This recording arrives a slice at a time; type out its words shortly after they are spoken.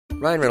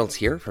Ryan Reynolds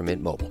here from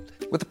Mint Mobile.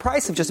 With the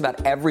price of just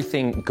about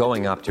everything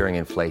going up during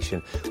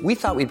inflation, we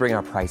thought we'd bring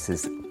our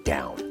prices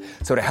down.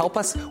 So to help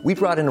us, we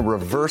brought in a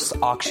reverse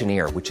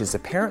auctioneer, which is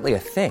apparently a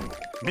thing.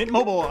 Mint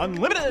Mobile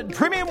Unlimited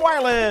Premium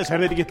Wireless. How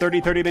to get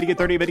 30, 30, bit to get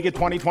 30, bit to get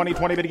 20, 20,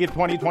 20, bit to get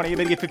 20, 20,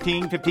 bit to get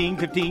 15, 15,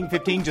 15,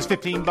 15, just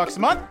 $15 a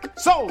month?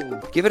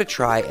 Sold! Give it a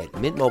try at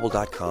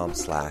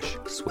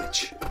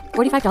mintmobile.com/switch.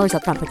 $45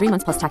 up front for 3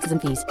 months plus taxes and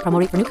fees. Promo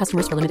rate for new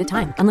customers for limited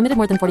time. Unlimited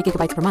more than 40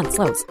 gigabytes per month.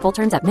 Slows full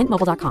terms at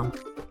mintmobile.com.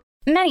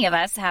 Many of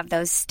us have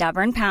those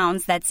stubborn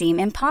pounds that seem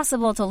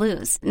impossible to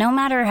lose, no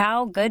matter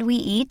how good we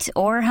eat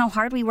or how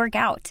hard we work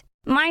out.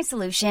 My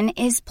solution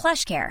is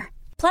PlushCare.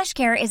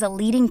 PlushCare is a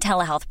leading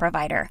telehealth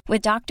provider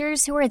with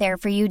doctors who are there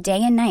for you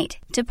day and night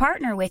to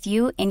partner with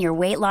you in your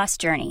weight loss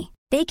journey.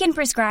 They can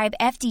prescribe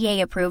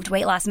FDA-approved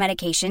weight loss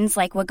medications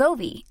like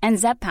Wegovy and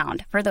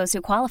Zepbound for those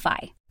who qualify.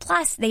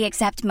 Plus, they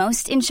accept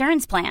most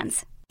insurance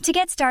plans. To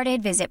get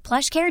started, visit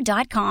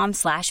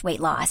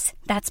plushcare.com/weightloss.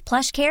 That's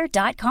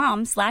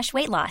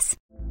plushcare.com/weightloss.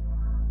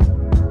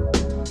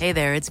 Hey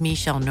there, it's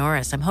Michelle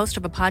Norris. I'm host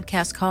of a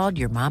podcast called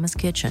Your Mama's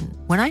Kitchen.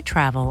 When I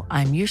travel,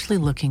 I'm usually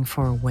looking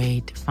for a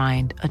way to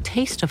find a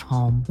taste of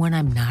home when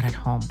I'm not at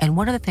home. And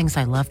one of the things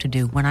I love to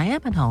do when I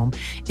am at home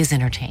is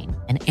entertain.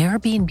 And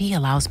Airbnb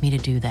allows me to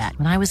do that.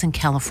 When I was in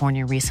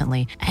California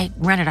recently, I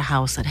rented a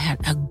house that had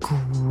a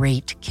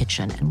great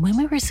kitchen. And when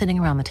we were sitting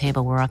around the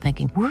table, we're all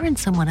thinking, we're in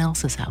someone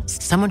else's house.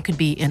 Someone could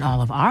be in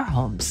all of our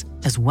homes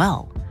as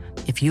well.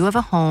 If you have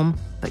a home,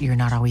 but you're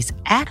not always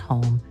at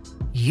home,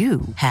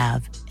 you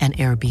have an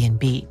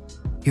Airbnb.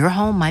 Your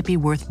home might be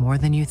worth more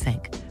than you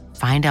think.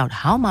 Find out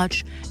how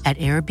much at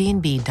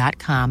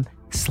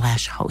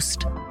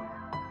airbnb.com/host.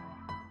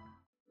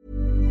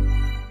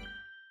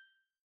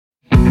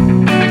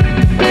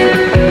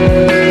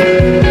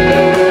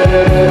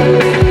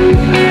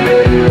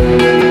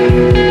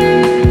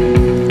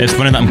 It's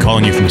funny that I'm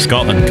calling you from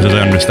Scotland because I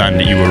understand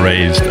that you were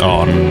raised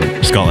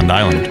on Scotland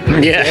Island.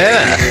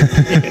 Yeah.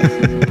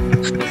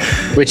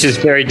 Which is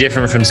very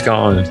different from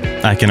Scotland.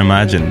 I can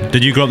imagine.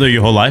 Did you grow up there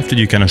your whole life? Did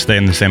you kind of stay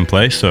in the same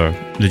place or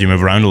did you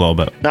move around a little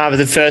bit? No, but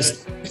the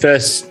first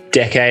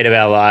decade of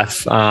our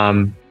life,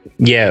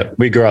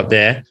 we grew up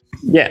there.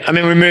 Yeah, I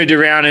mean, we moved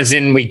around as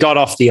in we got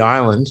off the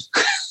island.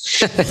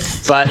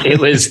 But it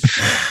was,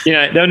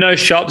 there were no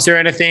shops or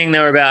anything.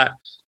 There were about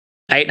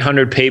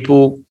 800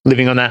 people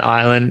living on that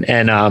island.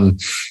 And,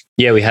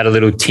 we had a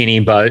little tinny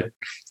boat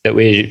that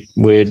we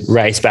would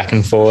race back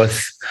and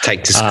forth.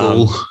 Take to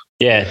school.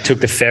 Took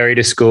the ferry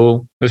to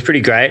school. It was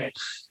pretty great. It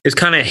was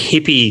kind of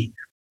hippie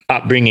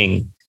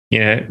upbringing,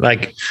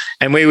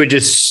 and we would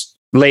just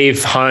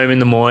leave home in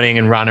the morning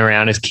and run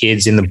around as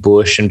kids in the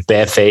bush and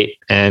bare feet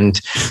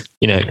and,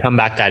 come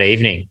back that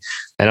evening.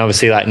 And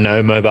obviously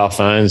no mobile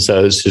phones. So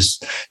it was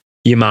just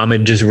your mum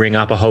would just ring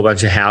up a whole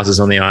bunch of houses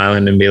on the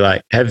island and be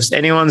like, have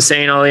anyone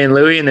seen Ollie and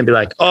Louie? And they'd be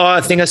like, oh, I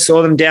think I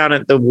saw them down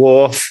at the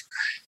wharf.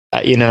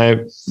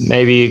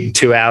 Maybe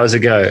 2 hours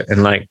ago.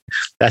 And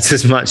that's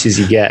as much as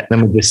you get.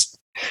 Then we just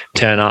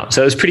turn up.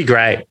 So it was pretty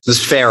great. It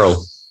was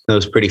feral. It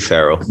was pretty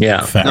feral.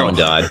 Yeah. Feral. No one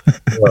died.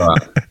 All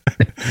right.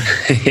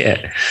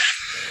 Yeah.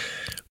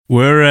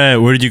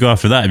 Where did you go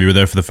after that? If you were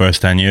there for the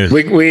first 10 years?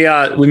 We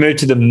moved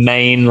to the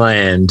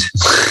mainland,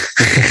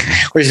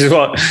 which is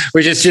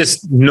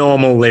just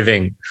normal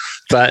living.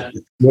 But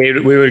we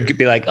would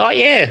be like, oh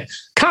yeah,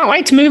 can't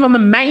wait to move on the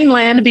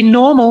mainland to be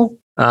normal.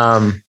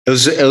 It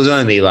was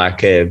only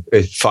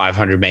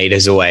 500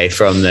 meters away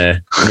from the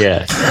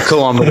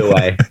kilometer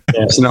away.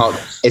 Yeah. It's not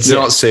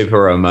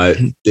super remote.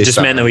 It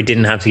just meant that we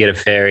didn't have to get a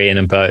ferry and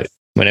a boat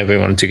whenever we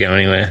wanted to go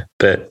anywhere.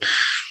 But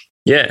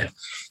yeah,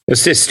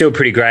 it's just still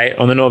pretty great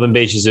on the northern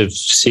beaches of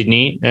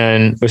Sydney,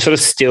 and we're sort of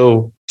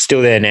still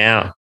there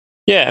now.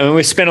 Yeah, I mean,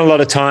 we spent a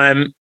lot of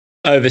time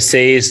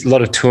overseas, a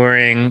lot of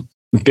touring,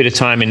 a bit of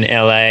time in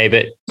LA,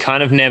 but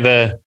kind of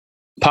never,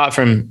 apart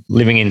from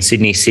living in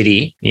Sydney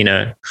City,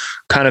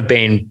 kind of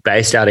been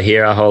based out of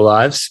here our whole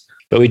lives.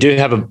 But we do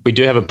have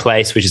a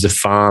place which is a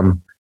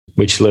farm,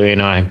 which Louie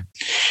and I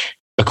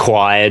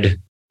acquired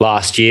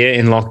last year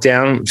in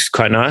lockdown, which is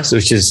quite nice,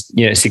 which is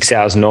 6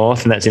 hours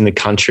north, and that's in the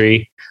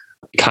country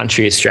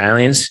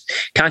Australians,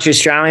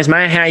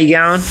 mate. How you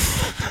going?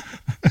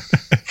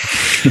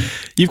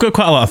 You've got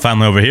quite a lot of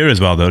family over here as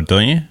well, though,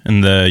 don't you?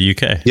 In the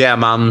UK? Yeah,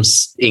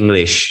 mum's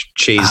English.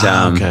 She's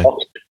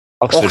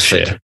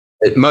Oxfordshire.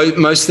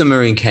 Most of them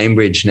are in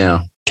Cambridge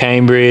now.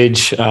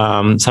 Cambridge,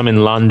 some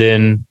in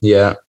London.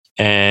 Yeah.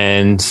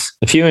 And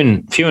a few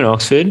in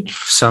Oxford.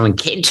 Some in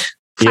Kent.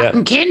 Yeah.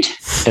 Kent.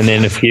 And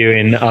then a few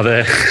in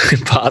other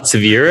parts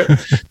of Europe.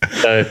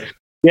 So,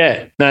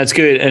 yeah, no, it's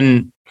good.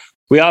 And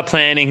we are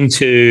planning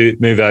to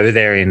move over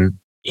there in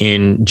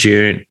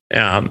June,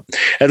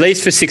 at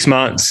least for 6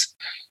 months.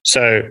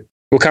 So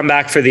we'll come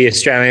back for the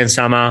Australian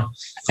summer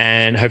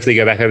and hopefully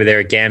go back over there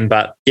again.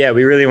 But yeah,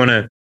 we really want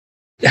to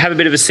have a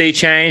bit of a sea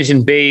change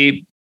and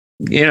be,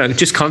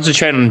 just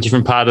concentrate on a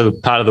different part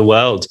of the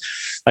world.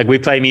 Like we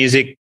play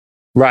music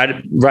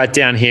right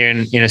down here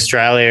in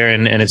Australia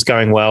and it's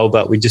going well,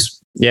 but we'd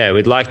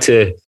like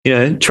to,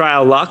 try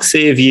our luck,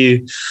 see if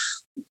you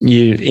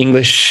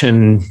English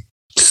and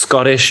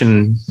Scottish,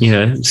 and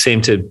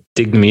seem to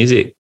dig the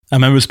music. I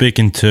remember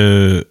speaking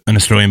to an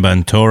Australian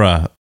band,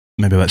 Tora,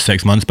 maybe about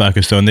 6 months back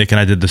or so, and they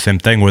kind of did the same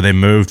thing where they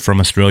moved from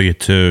Australia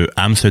to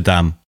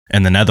Amsterdam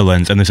in the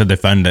Netherlands, and they said they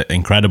found it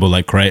incredible,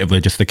 like creatively,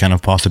 just the kind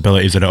of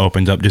possibilities that it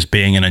opens up, just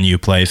being in a new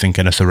place and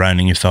kind of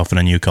surrounding yourself in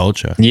a new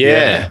culture.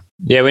 Yeah,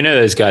 we know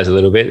those guys a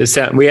little bit.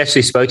 We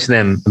actually spoke to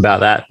them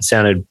about that. It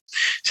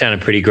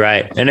sounded pretty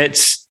great, and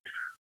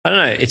I don't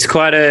know, it's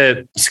quite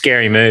a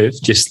scary move,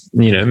 just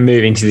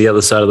moving to the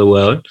other side of the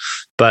world,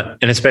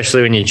 and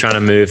especially when you're trying to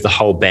move the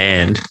whole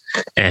band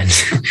and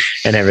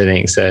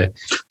everything. So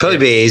probably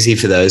be easy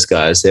for those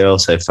guys. They're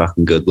also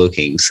fucking good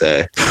looking.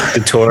 So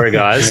the Tora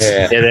guys,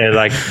 yeah,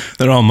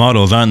 they're all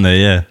models, aren't they?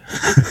 Yeah,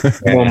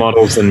 more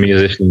models than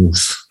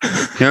musicians.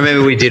 I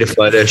remember we did a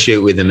photo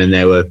shoot with them, and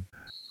I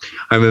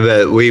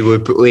remember we were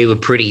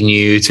pretty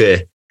new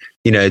to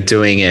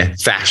doing a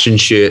fashion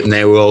shoot, and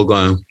they were all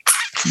going.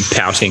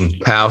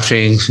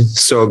 Pouting,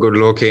 so good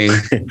looking,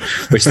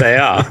 which they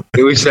are.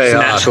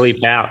 Naturally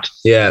pout.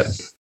 Yeah,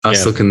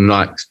 us looking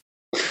like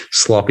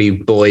sloppy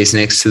boys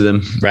next to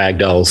them,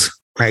 ragdolls.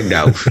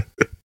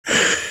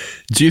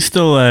 Do you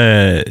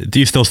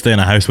still stay in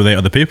a house with 8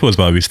 other people as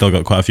well? We've still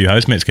got quite a few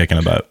housemates kicking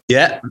about.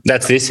 Yeah,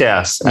 that's this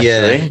house. Actually.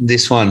 Yeah,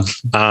 this one.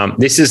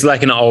 This is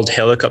like an old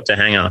helicopter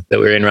hangar that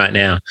we're in right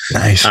now.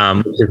 Nice.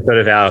 Which is sort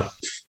of our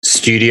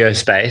studio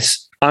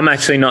space. I'm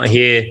actually not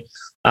here.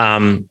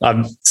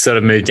 I've sort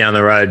of moved down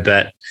the road,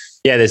 but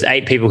yeah, there's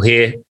 8 people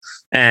here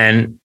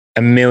and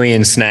a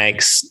million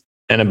snakes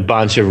and a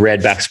bunch of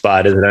redback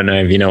spiders. I don't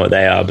know if you know what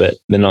they are, but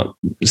they're not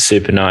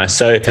super nice.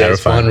 So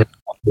there's one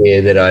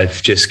here that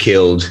I've just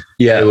killed.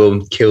 Yeah, they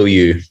will kill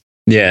you.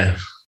 Yeah,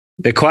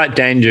 they're quite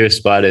dangerous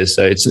spiders.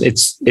 So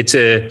it's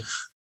a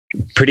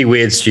pretty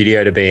weird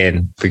studio to be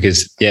in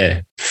because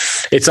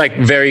it's like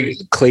very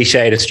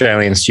cliched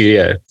Australian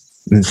studio.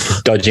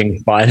 Dodging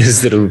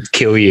spiders that'll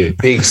kill you.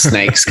 Big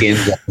snake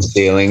skins on the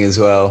ceiling as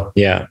well.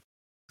 Yeah.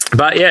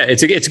 But yeah,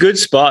 it's a good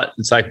spot.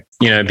 It's like,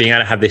 being able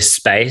to have this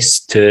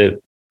space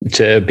to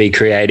be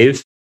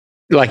creative.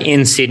 Like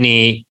in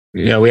Sydney,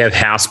 we have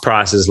house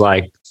prices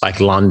like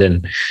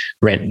London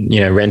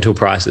rental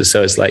prices.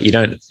 So it's like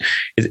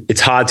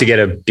it's hard to get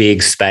a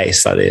big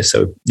space like this.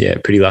 So yeah,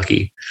 pretty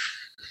lucky.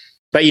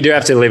 But you do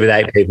have to live with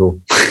 8 people.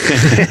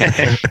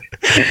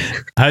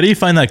 How do you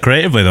find that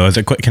creatively though?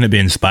 Can it be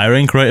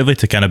inspiring creatively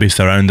to kind of be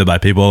surrounded by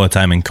people all the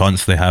time and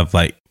constantly have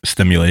like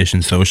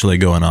stimulation socially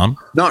going on?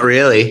 Not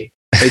really.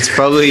 It's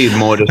probably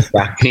more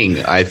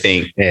distracting, I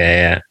think.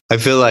 Yeah. I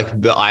feel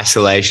like the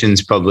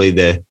isolation's probably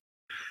the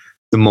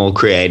more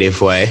creative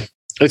way.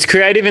 It's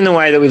creative in the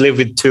way that we live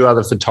with 2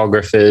 other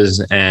photographers,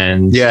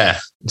 and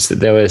so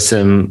there were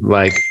some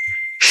like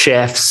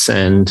chefs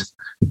and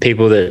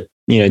people that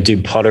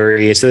do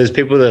pottery. So there's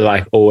people that are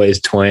like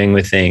always toying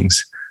with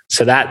things.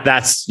 So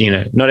that's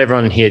not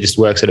everyone here just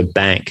works at a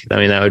bank. I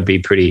mean, that would be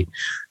pretty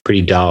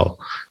dull.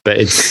 But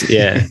it's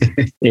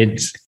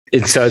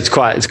it's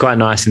quite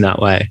nice in that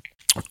way.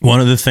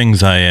 One of the other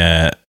things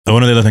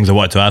I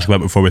wanted to ask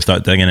about before we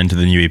start digging into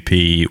the new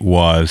EP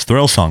was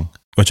Thrill Song,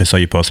 which I saw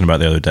you posting about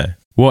the other day.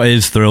 What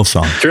is Thrill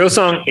Song? Thrill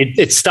Song,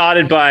 it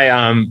started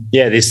by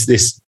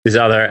this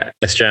other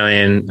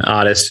Australian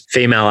artist,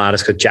 female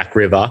artist called Jack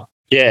River.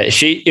 Yeah,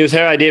 it was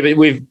her idea, but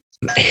with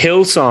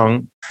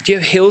Hillsong. Do you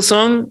have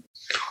Hillsong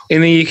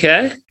in the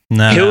UK?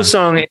 No.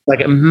 Hillsong is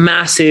like a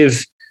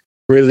massive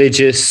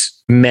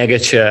religious mega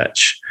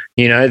church,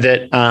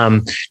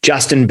 that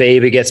Justin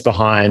Bieber gets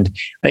behind.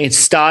 I think it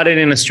started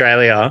in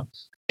Australia.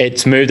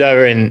 It's moved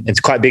over and it's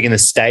quite big in the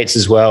States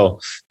as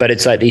well. But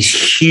it's like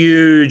these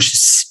huge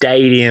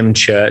stadium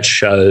church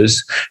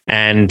shows,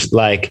 and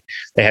like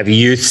they have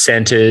youth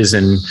centers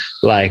and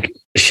like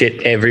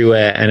shit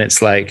everywhere. And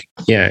it's like,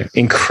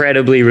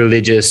 incredibly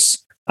religious.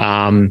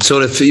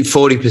 Sort of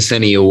 40%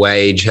 of your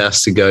wage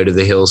has to go to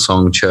the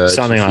Hillsong church.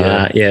 Something like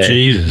that. Yeah.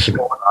 Jesus.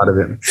 Out of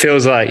it.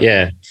 Feels like,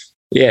 yeah.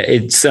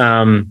 It's,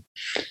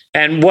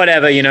 and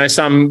whatever,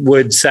 some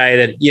would say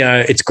that,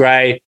 it's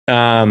great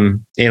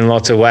in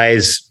lots of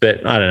ways,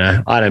 but I don't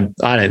know.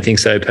 I don't think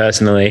so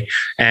personally.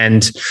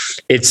 And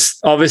it's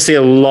obviously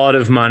a lot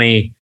of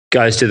money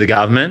goes to the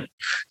government.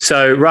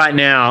 So right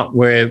now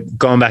we're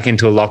going back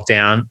into a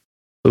lockdown.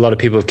 A lot of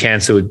people have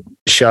cancelled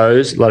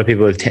shows. A lot of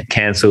people have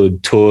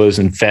cancelled tours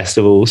and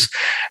festivals,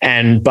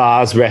 and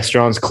bars,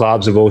 restaurants,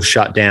 clubs have all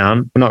shut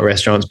down. Well, not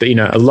restaurants, but,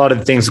 a lot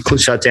of things have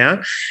shut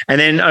down.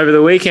 And then over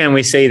the weekend,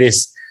 we see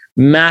this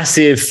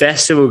massive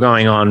festival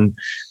going on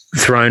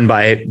thrown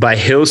by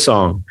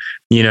Hillsong,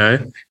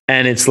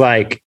 and it's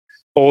like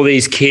all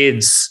these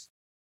kids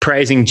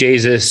praising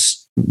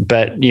Jesus,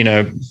 but,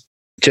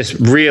 just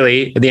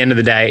really at the end of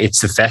the day,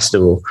 it's a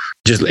festival.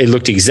 It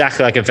looked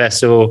exactly like a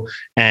festival.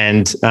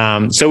 And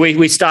so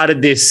we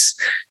started this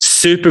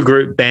super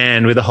group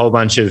band with a whole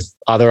bunch of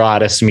other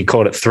artists, and we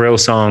called it Thrill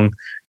Song,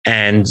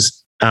 and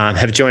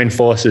have joined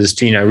forces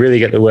to, really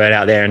get the word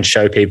out there and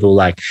show people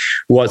like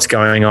what's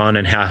going on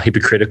and how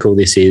hypocritical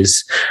this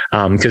is,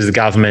 because the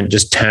government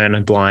just turn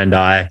a blind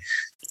eye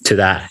to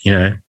that,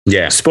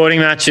 Yeah.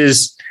 Sporting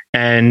matches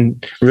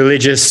and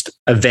religious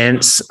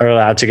events are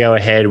allowed to go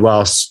ahead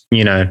whilst,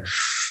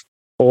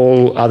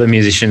 all other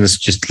musicians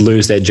just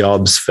lose their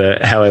jobs for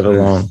however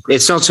long.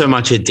 It's not so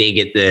much a dig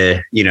at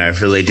the,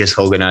 religious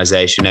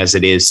organization as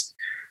it is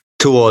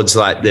towards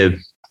like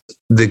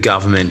the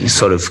government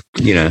sort of,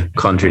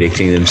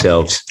 contradicting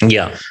themselves.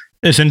 Yeah.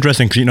 It's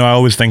interesting because, I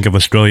always think of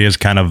Australia as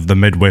kind of the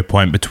midway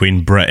point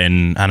between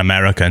Britain and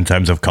America in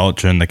terms of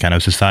culture and the kind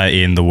of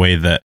society and the way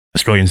that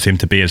Australians seem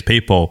to be as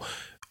people.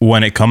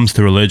 When it comes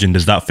to religion,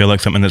 does that feel like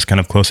something that's kind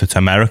of closer to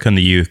America and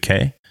the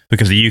UK?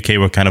 Because the UK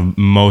were kind of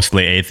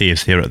mostly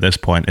atheists here at this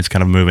point. It's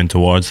kind of moving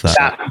towards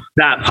that.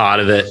 That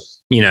part of it,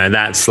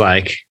 that's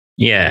like,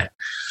 yeah.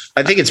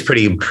 I think it's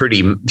pretty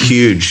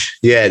huge.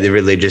 Yeah, the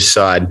religious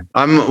side.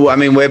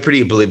 We're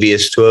pretty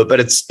oblivious to it, but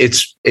it's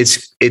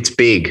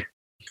big.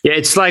 Yeah,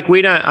 it's like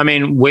we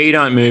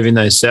don't move in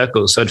those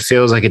circles, so it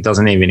feels like it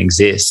doesn't even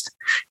exist.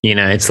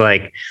 It's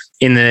like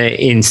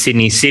in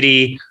Sydney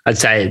City, I'd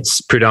say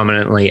it's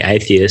predominantly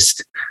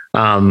atheist.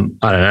 I don't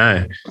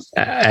know,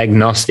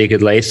 agnostic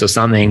at least or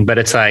something. But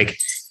it's like,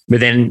 but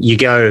then you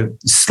go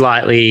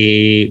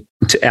slightly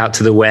out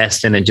to the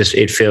west, and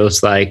it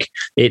feels like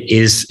it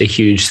is a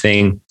huge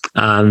thing.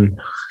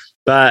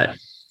 But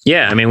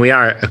yeah, we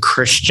are a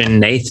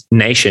Christian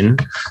nation,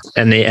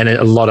 and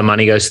a lot of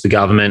money goes to the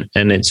government,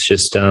 and it's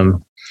just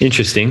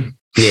interesting.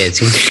 Yeah,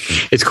 it's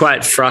interesting. It's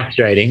quite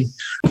frustrating,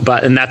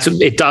 and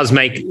it does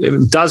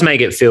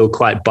make it feel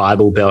quite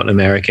Bible Belt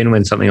American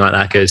when something like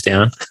that goes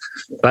down.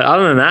 But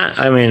other than that,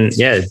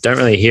 don't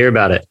really hear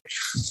about it.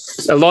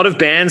 A lot of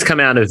bands come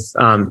out of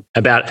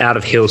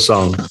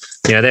Hillsong.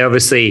 They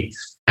obviously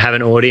have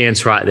an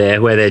audience right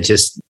there where they're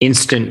just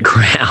instant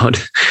crowd,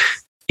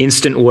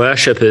 instant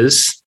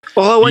worshippers.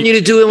 All I want you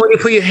to do is when you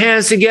put your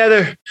hands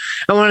together,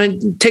 I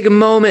want to take a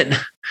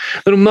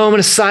little moment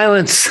of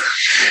silence,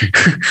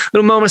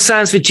 little moment of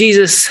silence for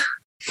Jesus,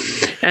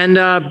 and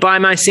buy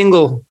my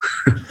single.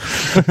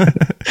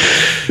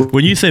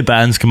 When you say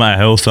bands come out of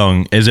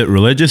Hillsong, is it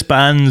religious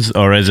bands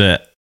or is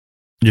it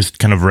just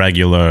kind of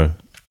regular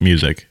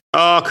music?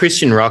 Oh,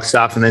 Christian rock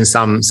stuff, and then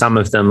some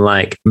of them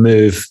like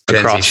move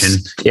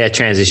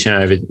transition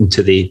over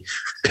into the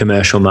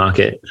commercial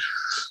market.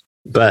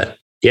 But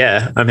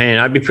yeah,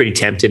 I'd be pretty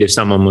tempted if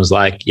someone was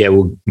like, yeah,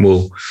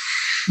 we'll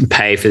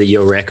pay for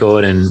your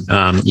record and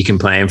you can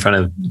play in front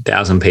of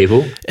 1,000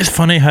 people. It's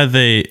funny how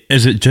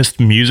is it just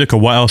music or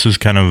what else is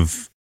kind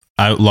of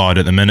outlawed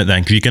at the minute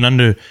then? Because you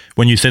can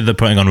when you say they're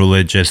putting on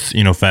religious,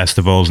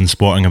 festivals and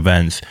sporting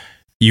events,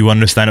 you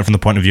understand it from the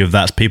point of view of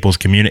that's people's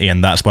community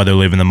and that's why they're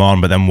leaving them on.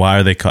 But then why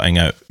are they cutting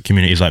out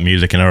communities like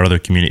music, and are other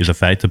communities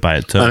affected by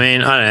it too? I don't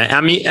know.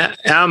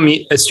 Our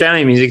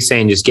Australian music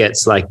scene just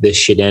gets like the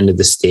shit end of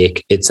the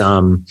stick. It's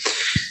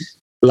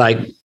like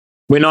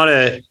we're not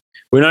a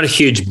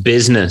huge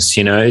business,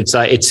 It's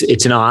like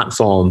it's an art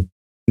form.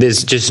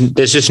 There's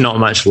just not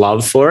much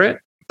love for it.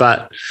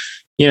 But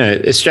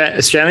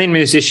Australian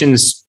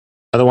musicians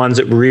are the ones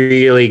that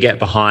really get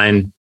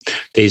behind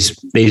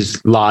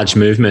these large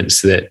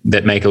movements that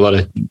make a lot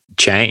of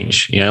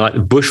change. Like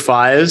the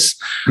bushfires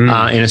in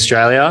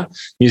Australia,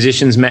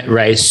 musicians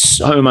raise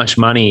so much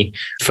money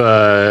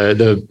for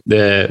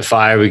the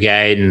fire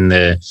brigade and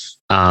the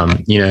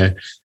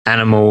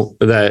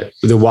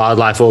the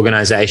wildlife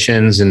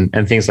organizations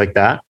and things like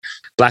that.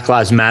 Black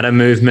Lives Matter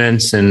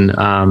movements and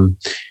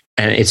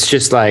it's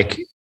just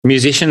like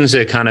musicians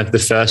are kind of the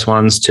first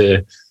ones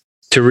to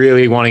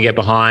really want to get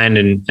behind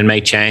and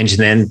make change, and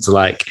then it's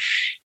like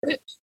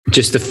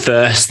just the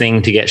first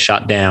thing to get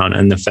shut down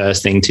and the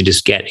first thing to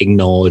just get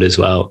ignored as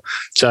well.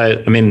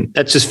 So,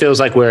 that just feels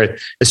like where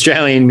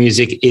Australian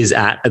music is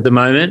at the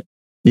moment.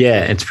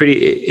 Yeah,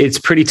 it's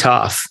pretty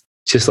tough.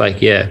 It's just like,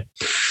 yeah,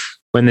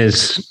 we're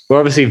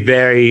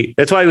obviously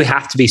that's why we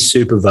have to be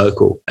super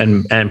vocal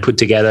and put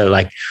together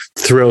like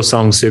thrill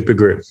song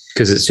supergroup,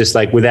 because it's just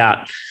like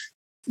without,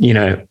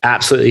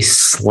 absolutely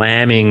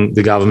slamming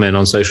the government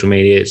on social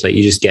media, it's like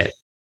you just get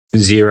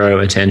zero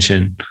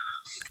attention.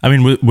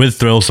 With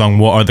Thrill Song,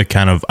 what are the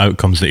kind of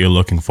outcomes that you're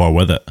looking for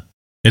with it?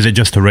 Is it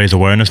just to raise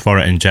awareness for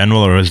it in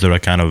general, or is there a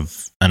kind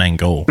of an end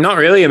goal? Not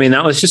really.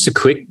 That was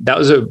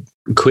a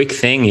quick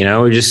thing,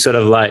 We're just sort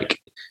of like,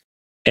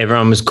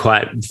 everyone was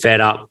quite fed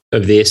up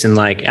of this, and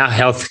like our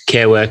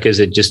healthcare workers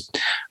are just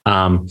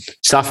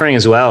suffering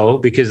as well,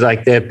 because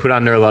like they're put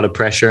under a lot of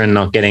pressure and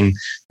not getting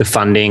the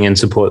funding and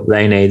support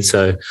they need.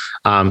 So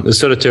it was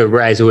sort of to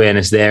raise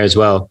awareness there as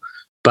well.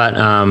 But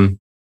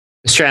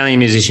Australian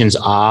musicians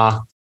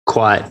are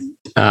quite,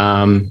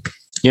 Australian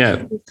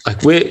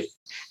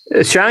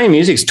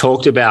music's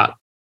talked about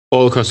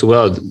all across the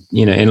world,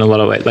 in a lot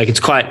of ways. Like it's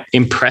quite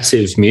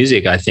impressive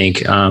music, I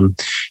think.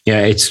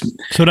 It's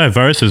so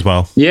diverse as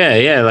well.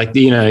 Yeah. Like,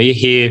 you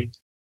hear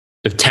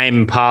of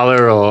Tame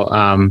Impala or,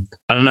 I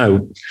don't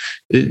know,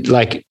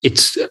 like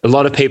it's a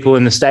lot of people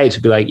in the States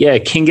would be like, yeah,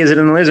 King Gizzard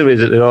and the Lizard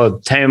Wizard or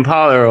Tame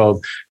Impala or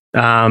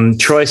Troye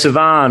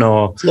Sivan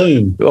or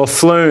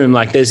Flume.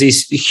 Like there's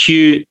these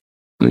huge,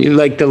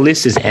 like the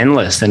list is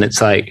endless, and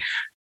it's like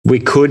we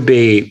could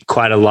be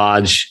quite a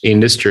large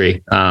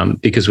industry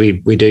because we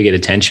do get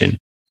attention.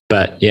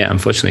 But yeah,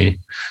 unfortunately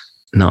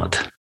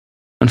not.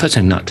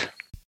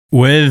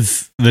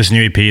 With this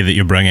new EP that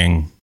you're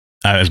bringing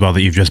out as well,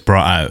 that you've just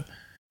brought out,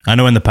 I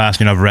know in the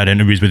past, I've read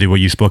interviews with you where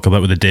you spoke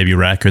about with the debut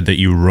record that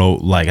you wrote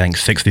like, I think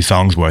 60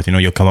 songs worth.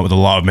 You'll come up with a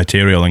lot of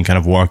material and kind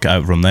of work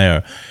out from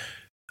there.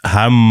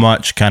 How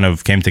much kind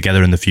of came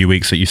together in the few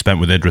weeks that you spent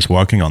with Idris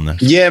working on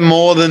this? Yeah,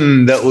 more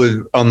than that was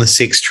on the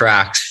 6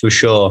 tracks for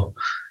sure.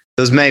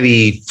 There was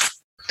maybe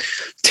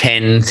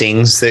 10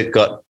 things that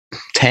got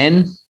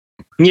 10.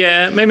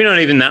 Yeah, maybe not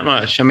even that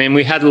much. I mean,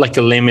 we had like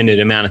a limited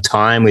amount of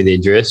time with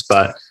Idris,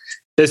 but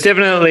there's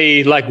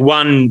definitely like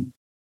one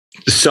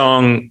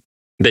song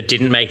that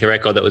didn't make the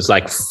record that was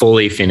like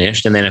fully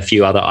finished, and then a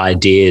few other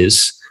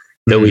ideas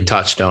that we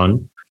touched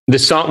on. The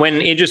song,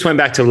 when Idris went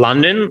back to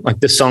London,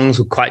 like the songs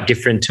were quite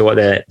different to what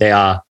they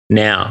are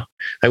now.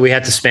 Like we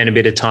had to spend a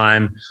bit of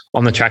time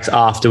on the tracks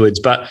afterwards,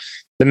 but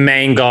the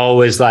main goal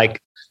was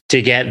like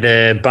to get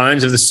the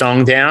bones of the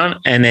song down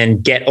and then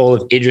get all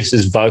of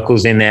Idris's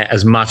vocals in there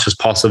as much as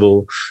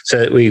possible so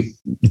that we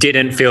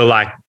didn't feel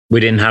like we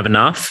didn't have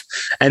enough.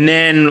 And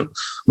then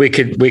we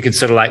could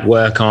sort of like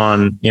work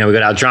on, we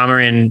got our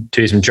drummer in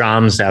to do some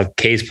drums, our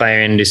keys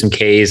player in to do some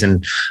keys.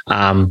 And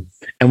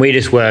we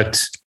just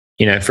worked,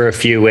 for a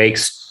few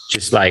weeks,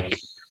 just like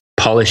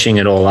polishing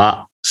it all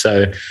up.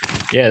 So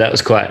yeah, that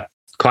was quite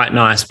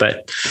nice.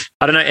 But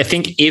I don't know, I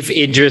think if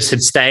Idris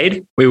had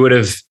stayed, we would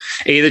have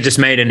either just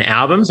made an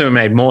album, so we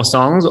made more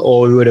songs,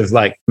 or we would have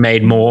like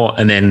made more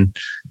and then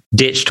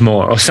ditched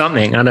more or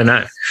something. I don't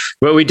know.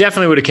 But we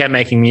definitely would have kept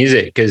making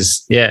music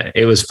because, yeah,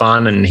 it was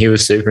fun and he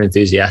was super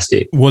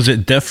enthusiastic. Was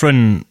it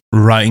different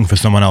writing for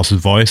someone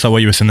else's voice? Like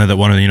what you were saying there, that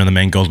one of the, the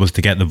main goals was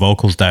to get the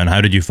vocals down. How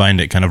did you find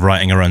it kind of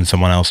writing around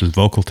someone else's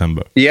vocal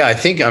timbre? Yeah, I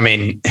think,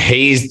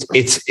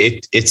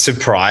 it's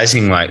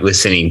surprising like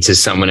listening to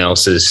someone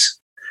else's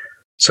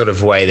sort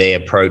of way they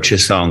approach a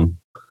song.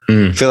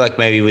 I feel like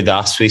maybe with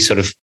us,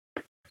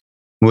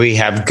 we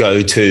have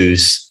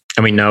go-tos.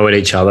 And we know what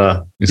each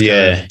other is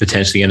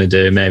potentially going to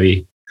do,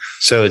 maybe.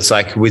 So it's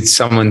like with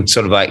someone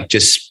sort of like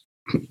just,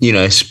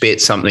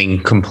 spit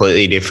something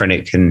completely different,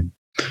 it can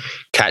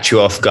catch you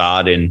off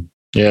guard in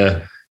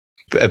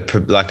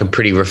like a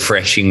pretty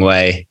refreshing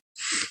way.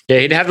 Yeah,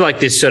 he'd have like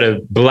this sort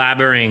of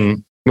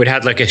blabbering. We'd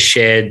have like a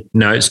shared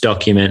notes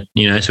document,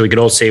 so we could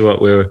all see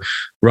what we were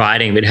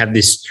writing. We'd have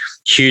this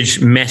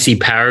huge, messy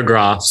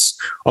paragraphs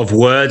of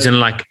words and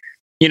like,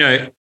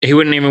 he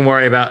wouldn't even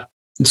worry about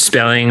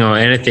spelling or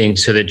anything,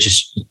 so that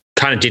just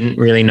kind of didn't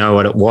really know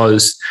what it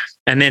was.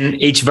 And then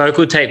each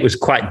vocal take was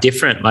quite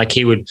different. Like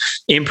he would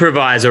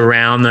improvise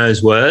around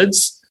those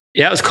words.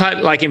 Yeah, it was quite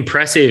like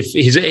impressive.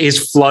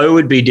 His flow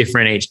would be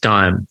different each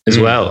time as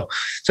well.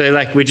 So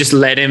like we just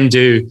let him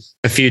do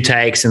a few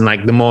takes, and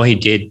like the more he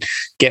did,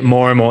 get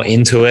more and more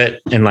into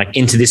it and like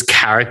into this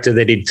character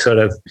that he'd sort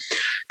of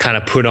kind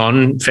of put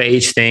on for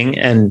each thing.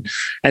 And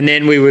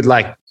then we would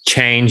like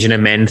change and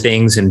amend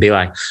things and be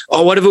like,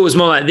 oh, what if it was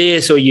more like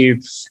this? Or you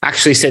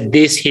actually said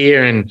this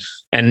here. And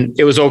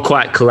it was all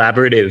quite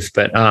collaborative,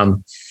 but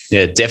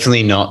yeah,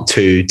 definitely not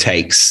 2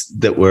 takes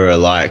that were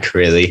alike,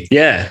 really.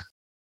 Yeah.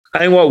 I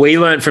think what we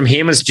learned from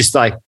him was just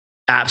like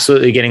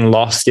absolutely getting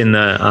lost in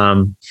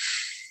the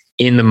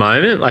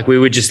moment. Like we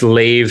would just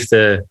leave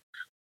the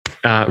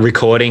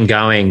recording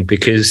going,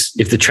 because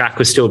if the track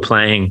was still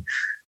playing,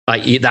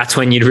 like that's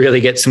when you'd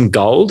really get some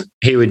gold.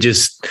 He would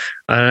just,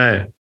 I don't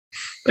know.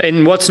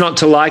 And what's not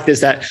to like? There's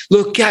that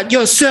look at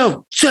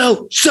yourself,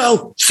 so.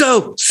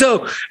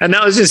 And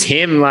that was just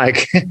him,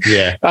 like,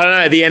 I don't know,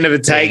 at the end of a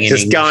take,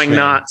 just going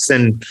nuts.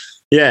 And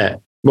yeah,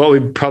 what we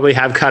probably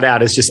have cut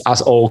out is just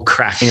us all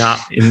cracking up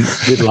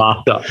with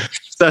laughter.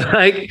 So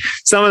like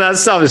some of that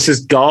stuff is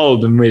just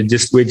gold, and we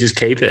just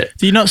keep it.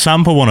 Do you not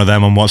sample one of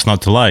them on What's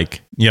Not to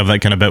Like? You have that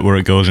kind of bit where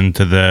it goes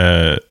into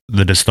the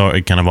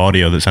distorted kind of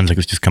audio that sounds like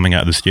it's just coming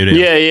out of the studio.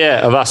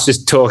 Yeah, of us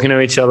just talking to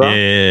each other.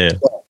 Yeah.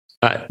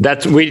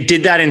 We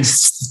did that in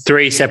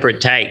 3 separate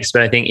takes,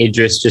 but I think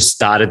Idris just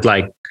started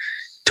like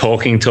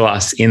talking to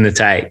us in the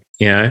take,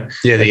 Yeah.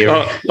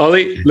 Like,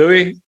 Ollie,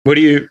 Louis,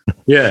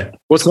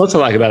 what's not to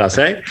like about us,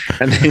 eh?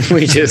 And then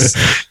we just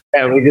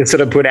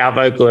sort of put our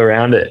vocal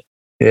around it.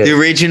 Yeah. The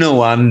original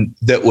one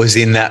that was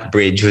in that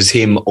bridge was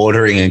him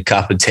ordering a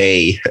cup of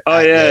tea. Oh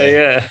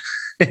yeah.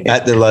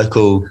 At the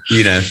local,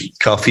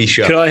 coffee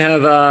shop. Could I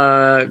have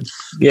a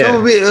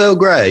bit Earl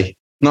Grey?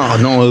 No,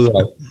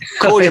 Earl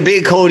Grey. A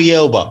bit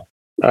Cordialba.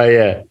 Oh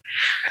yeah,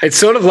 it's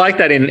sort of like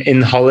that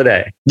in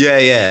Holiday.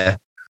 Yeah.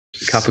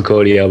 Cup of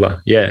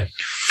Cordialba. Yeah,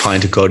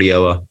 pint of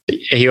Cordialba.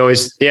 He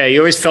always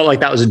felt like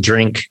that was a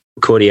drink.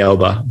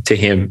 Cordialba to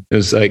him. It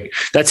was like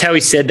that's how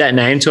he said that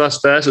name to us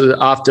first. It was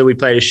after we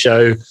played a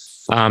show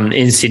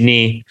in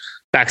Sydney.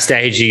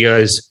 Backstage, he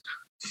goes,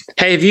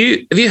 "Hey, have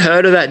you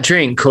heard of that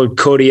drink called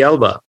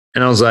Cordialba?"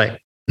 And I was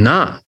like,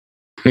 "Nah."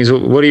 He's,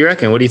 "What do you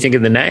reckon? What do you think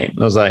of the name?" And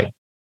I was like,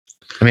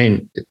 I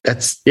mean,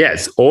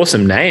 it's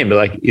awesome name, but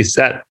like, is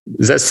that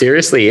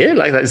seriously it?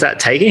 Like, is that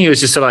taken? He was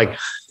just sort of like,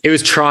 he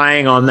was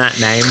trying on that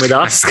name with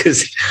us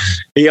because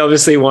he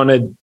obviously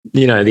wanted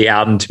the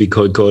album to be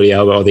called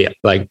Cordialba, or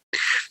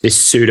this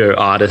pseudo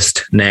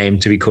artist name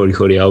to be called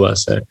Cordialba.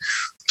 So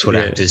that's what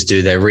actors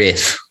do. They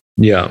riff.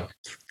 Yeah.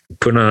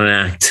 Put on an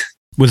act.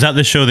 Was that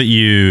the show that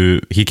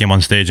he came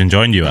on stage and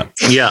joined you at?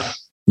 Yeah.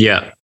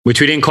 Yeah.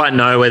 Which we didn't quite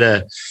know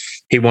whether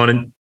he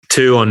wanted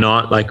to or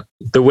not. Like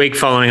the week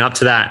following up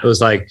to that, it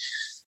was like,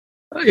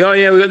 oh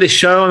yeah, we got this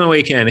show on the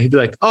weekend. He'd be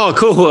like, oh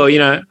cool,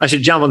 well, I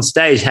should jump on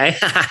stage, hey?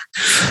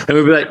 And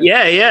we'd be like,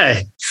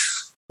 yeah,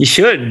 you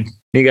should. And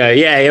he'd go,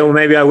 yeah, well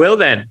maybe I will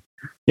then.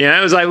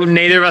 It was like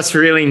neither of us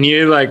really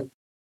knew, like,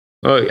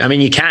 oh, I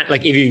mean, you can't,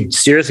 like, if you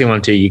seriously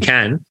want to, you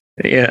can.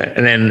 Yeah.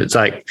 And then it's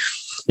like,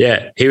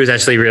 yeah, he was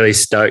actually really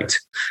stoked.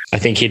 I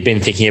think he'd been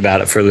thinking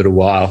about it for a little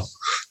while,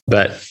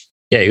 but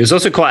yeah, he was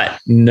also quite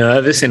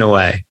nervous in a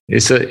way.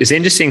 It's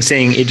interesting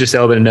seeing Idris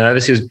Elba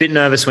nervous. He was a bit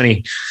nervous when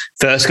he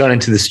first got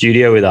into the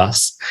studio with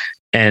us,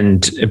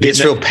 and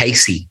it's real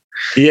pacey.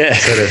 Yeah,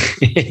 sort of.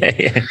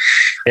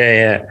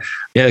 Yeah.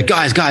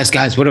 Guys.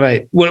 What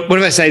if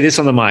I say this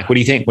on the mic? What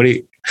do you think? What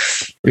do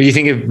you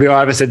think if Bill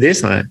Iver said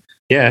this? Like,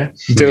 yeah,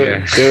 do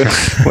it.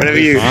 Whatever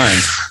you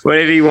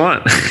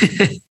want.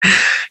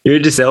 You're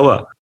Idris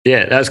Elba.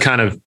 Yeah, that was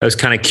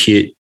kind of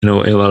cute in a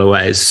lot of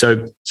ways.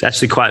 So it's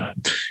actually quite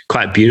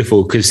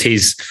beautiful because he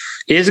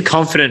is a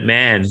confident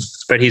man,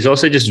 but he's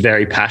also just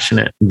very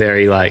passionate,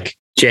 very like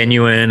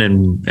genuine,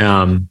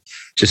 and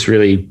just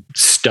really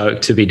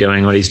stoked to be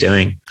doing what he's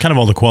doing. Kind of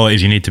all the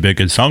qualities you need to be a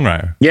good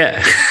songwriter.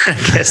 Yeah, I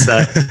guess so.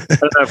 I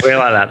don't know if we're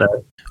like that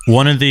though.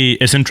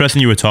 It's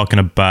interesting you were talking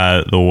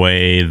about the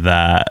way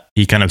that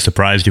he kind of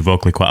surprised you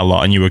vocally quite a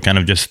lot, and you were kind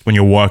of just, when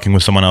you're working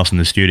with someone else in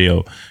the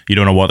studio, you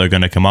don't know what they're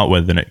going to come up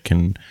with, and it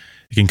can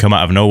come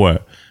out of nowhere.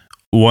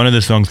 One of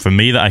the songs for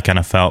me that I kind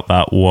of felt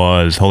that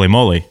was Holy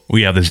Moly.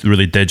 We have this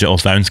really digital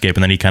soundscape,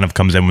 and then he kind of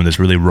comes in with this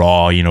really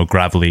raw,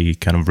 gravelly,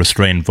 kind of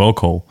restrained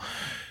vocal.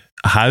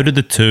 How did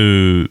the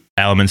two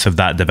elements of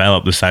that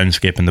develop, the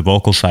soundscape and the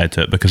vocal side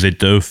to it? Because they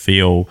do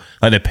feel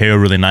like they pair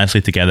really nicely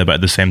together, but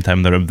at the same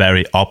time, they're at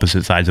very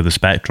opposite sides of the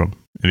spectrum,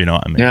 if you know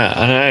what I mean. Yeah,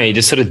 I don't know. He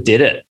just sort of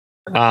did it.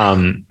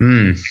 Some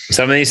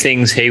of these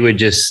things he would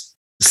just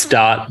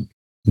start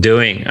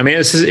doing. I mean,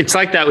 it's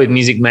like that with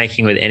music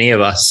making, with any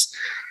of us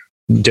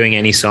doing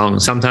any song.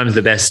 Sometimes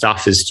the best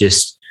stuff is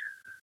just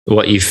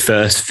what you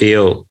first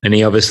feel. And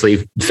he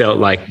obviously felt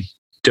like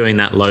doing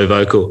that low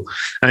vocal.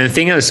 And the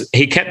thing is,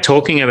 he kept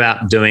talking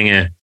about doing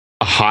a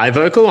high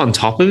vocal on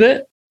top of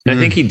it. And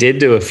I think he did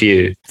do a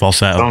few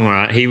falsetto,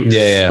 right?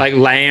 Like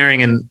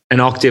layering an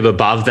octave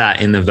above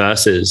that in the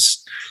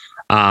verses.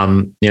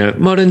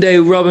 Modern day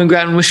Robin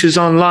Grattan wishes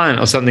online,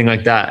 or something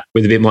like that,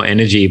 with a bit more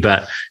energy.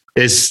 But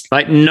there's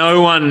like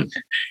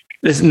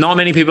there's not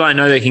many people I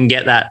know that can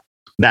get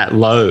that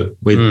low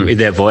with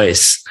their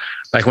voice.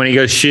 Like when he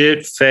goes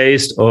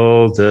shit-faced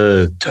all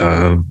the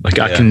time, like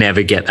I can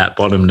never get that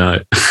bottom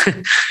note.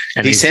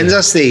 And he sends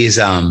us these,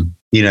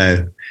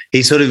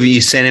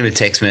 you send him a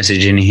text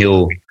message and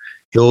he'll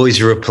always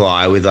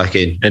reply with like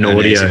an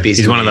audio.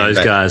 He's one of those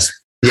guys.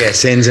 Yeah,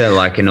 sends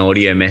an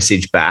audio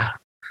message back.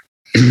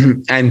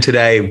 And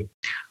today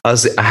I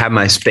had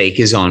my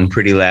speakers on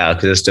pretty loud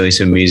because I was doing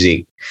some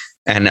music.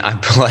 And I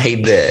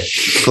played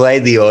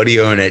the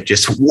audio, and it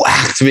just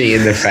whacked me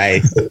in the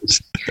face.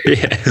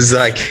 It was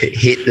like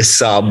hit the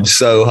sub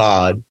so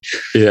hard.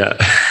 Yeah.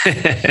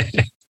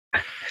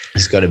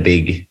 He's got a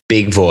big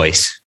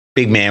voice,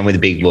 big man with a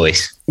big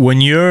voice. When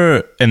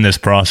you're in this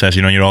process,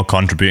 you're all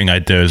contributing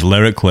ideas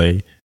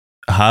lyrically.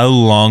 How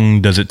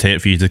long does it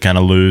take for you to kind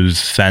of lose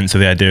sense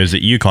of the ideas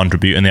that you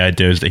contribute and the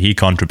ideas that he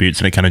contributes,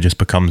 and it kind of just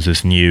becomes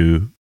this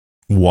new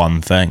one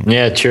thing?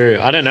 Yeah, true.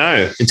 I don't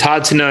know. It's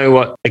hard to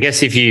know I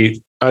guess if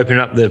you open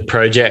up the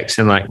projects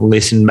and like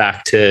listen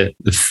back to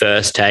the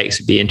first takes,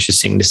 it'd be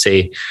interesting to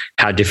see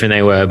how different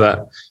they were.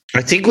 But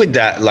I think with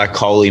that like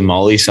Holy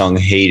Moly song,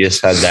 he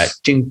just had that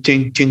ching,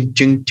 ching, ching,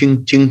 ching,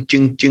 ching, ching,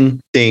 ching,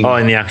 ching thing. Oh,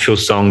 in the actual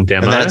song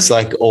demo. And that's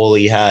like all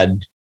he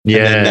had.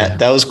 Yeah.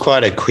 That was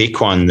quite a quick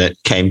one that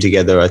came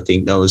together. I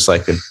think that was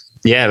like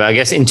yeah, but I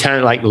guess in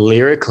turn, like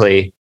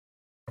lyrically,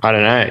 I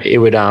don't know. It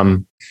would,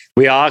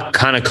 we are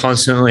kind of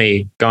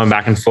constantly going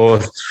back and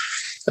forth,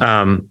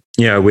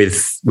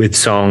 with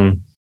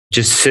song,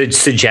 just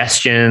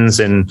suggestions,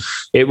 and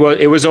it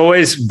was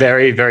always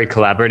very, very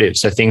collaborative.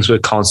 So things were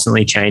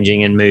constantly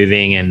changing and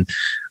moving. And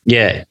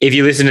yeah, if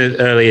you listen to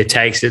earlier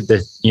takes,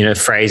 the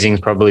phrasing is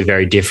probably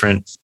very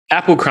different.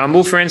 Apple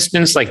Crumble, for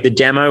instance, like the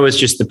demo was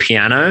just the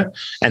piano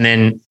and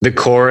then the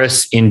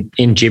chorus in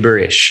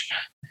gibberish,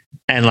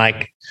 and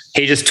like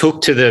he just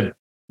took to the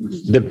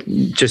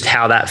just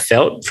how that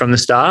felt from the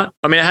start.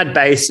 I mean, it had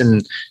bass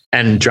and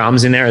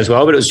drums in there as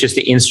well, but it was just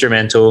the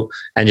instrumental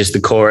and just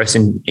the chorus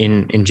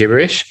in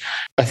gibberish.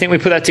 I think we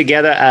put that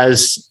together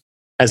as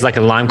like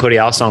a Lime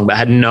Cordiale song, but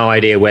had no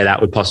idea where that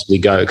would possibly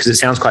go because it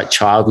sounds quite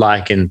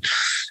childlike and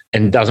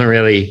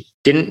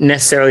didn't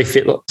necessarily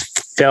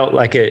felt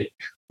like it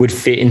would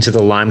fit into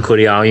the Lime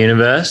Cordiale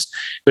universe.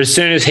 But as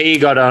soon as he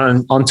got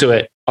onto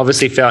it,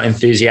 obviously felt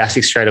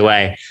enthusiastic straight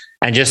away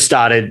and just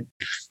started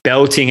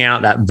belting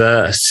out that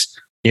verse,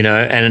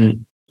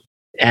 and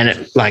And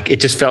it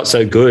just felt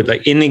so good,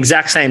 like in the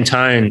exact same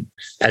tone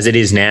as it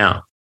is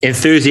now.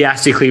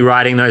 Enthusiastically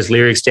writing those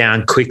lyrics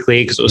down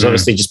quickly because it was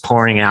obviously just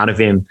pouring out of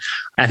him.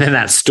 And then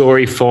that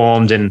story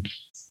formed, and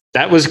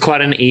that was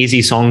quite an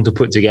easy song to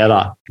put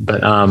together.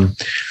 But,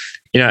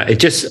 it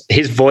just,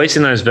 his voice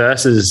in those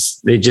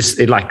verses, it just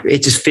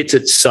fits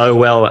it so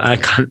well. I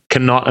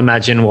cannot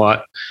imagine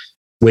what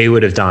we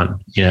would have done,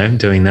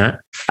 doing that.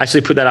 I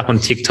actually put that up on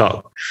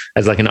TikTok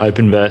as like an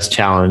open verse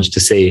challenge to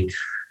see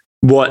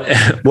what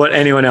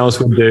anyone else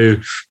would do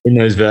in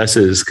those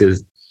verses,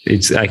 because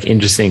it's like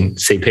interesting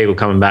to see people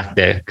coming back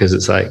there, because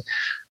it's like,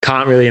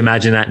 can't really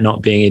imagine that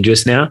not being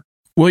Idris now.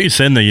 What you're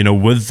saying there,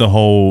 with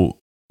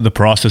the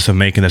process of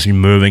making this,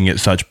 moving at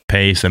such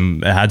pace,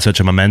 and it had such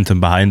a momentum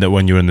behind it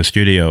when you were in the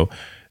studio.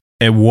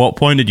 At what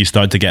point did you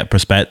start to get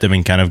perspective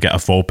and kind of get a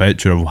full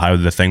picture of how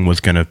the thing was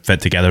going to fit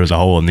together as a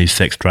whole, and these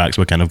 6 tracks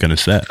were kind of going to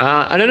sit?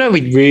 I don't know.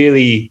 We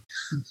really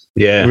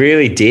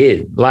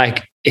did.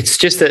 Like, it's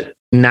just that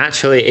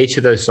naturally each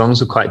of those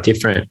songs were quite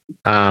different.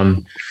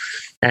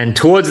 And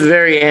towards the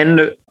very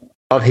end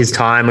of his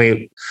time,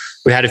 we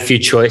had a few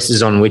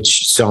choices on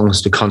which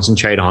songs to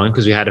concentrate on,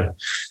 because we had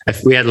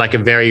like a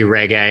very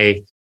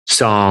reggae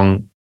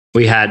song.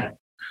 We had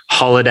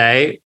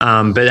Holiday,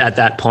 but at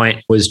that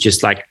point was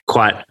just like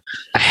quite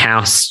a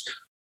house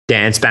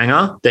dance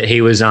banger that he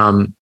was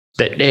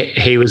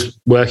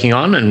working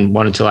on and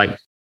wanted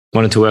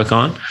to work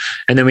on.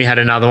 And then we had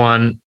another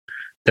one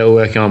that we're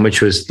working on,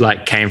 which was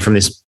like came from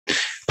this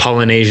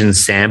Polynesian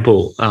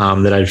sample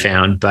that I'd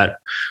found. But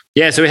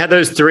yeah, so we had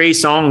those 3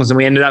 songs, and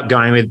we ended up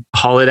going with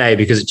Holiday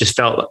because it just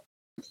felt,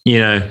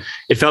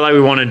 it felt like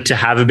we wanted to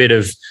have a bit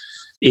of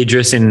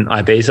Idris in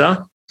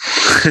Ibiza,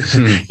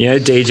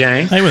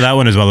 DJing. I think with that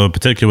one as well,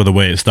 particularly with the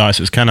way it starts,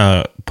 it's kind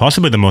of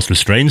possibly the most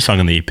restrained song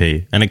on the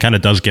EP, and it kind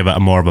of does give it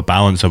more of a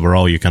balance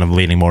overall. You're kind of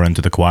leaning more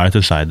into the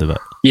quieter side of it.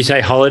 You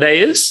say Holiday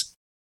is?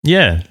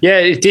 Yeah. Yeah,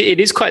 it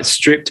is quite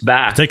stripped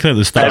back. Particularly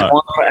at the start.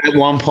 At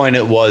one point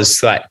it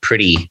was like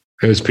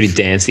it was pretty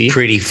dancey.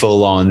 Pretty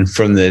full on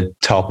from the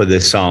top of the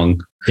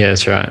song. Yeah,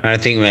 that's right. And I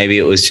think maybe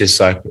it was just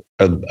like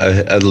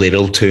a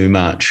little too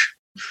much.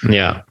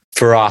 Yeah.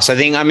 For us. I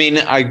think,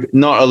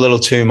 not a little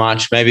too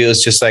much. Maybe it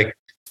was just like,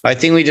 I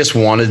think we just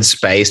wanted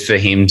space for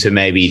him to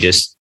maybe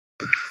just,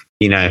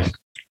 remix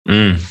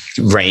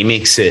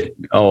it,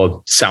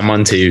 or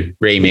someone to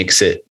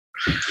remix it.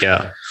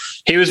 Yeah.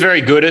 He was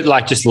very good at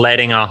like just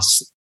letting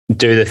us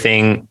do the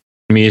thing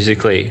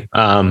musically.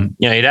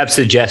 He'd have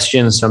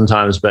suggestions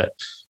sometimes, but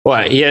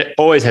he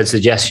always had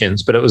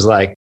suggestions, but it was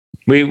like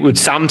we would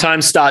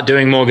sometimes start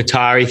doing more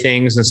guitar-y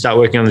things and start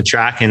working on the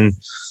track and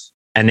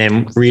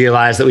then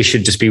realize that we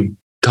should just be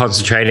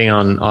concentrating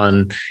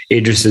on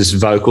Idris's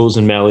vocals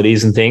and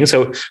melodies and things.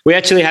 So we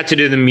actually had to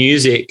do the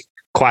music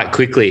quite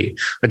quickly. We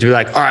had to be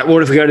like, all right,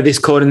 what if we go to this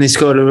chord and this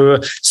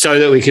chord, so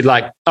that we could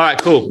like, all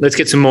right, cool, let's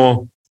get some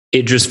more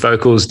Idris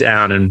vocals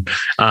down and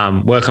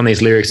work on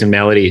these lyrics and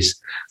melodies.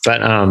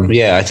 But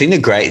I think the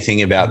great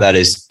thing about that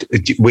is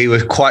we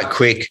were quite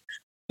quick,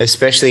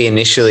 especially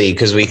initially,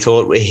 because we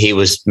thought he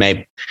was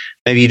maybe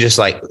just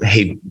like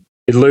he'd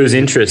lose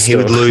interest. He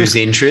would lose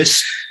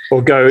interest.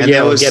 Or go, or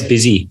get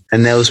busy.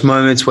 And there was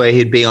moments where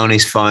he'd be on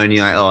his phone.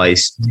 You're like, oh,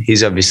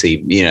 he's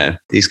obviously,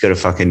 he's got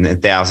 1,000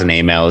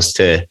 emails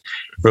to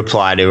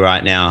reply to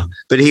right now.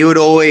 But he would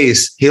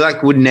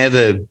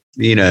never,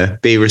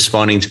 be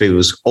responding to people. It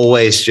was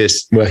always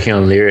just working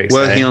on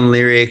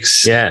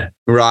lyrics. Yeah.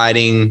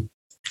 Writing.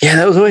 Yeah,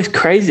 that was always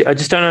crazy. I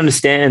just don't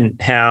understand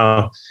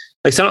how,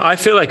 I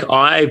feel like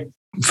I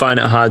find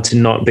it hard to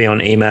not be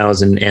on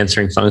emails and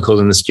answering phone calls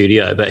in the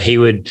studio, but he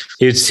would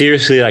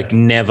seriously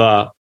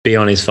never be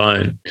on his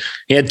phone.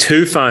 He had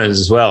 2 phones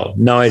as well.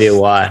 No idea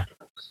why.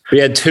 We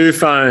had 2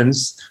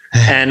 phones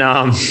and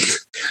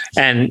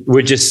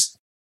we're just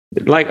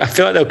I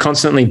feel like they were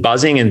constantly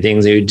buzzing and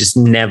things. He would just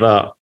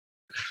never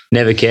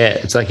care.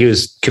 It's like he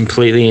was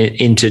completely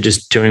into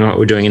just doing what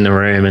we're doing in the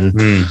room, and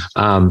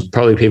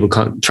probably people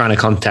trying to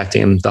contact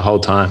him the whole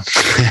time.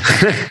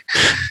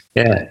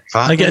 Yeah.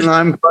 I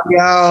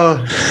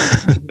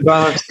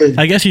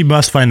guess you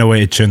must find a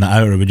way to tune that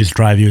out, or it would just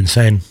drive you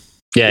insane.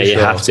 Yeah, you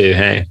have to.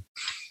 Hey.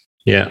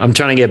 Yeah, I'm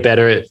trying to get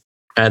better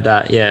at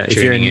that. Yeah, if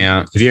you're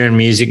in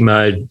music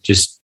mode,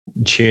 just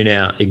tune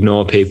out,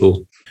 ignore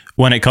people.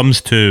 When it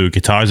comes to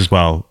guitars as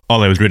well,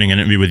 Ollie, I was reading an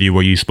interview with you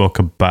where you spoke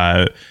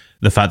about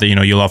the fact that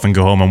you'll often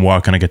go home and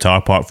work on a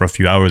guitar part for a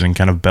few hours and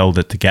kind of build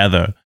it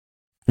together.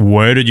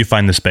 Where did you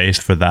find the space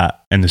for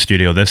that in the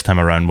studio this time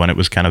around when it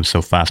was kind of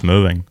so fast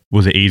moving?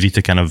 Was it easy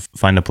to kind of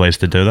find a place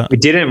to do that? We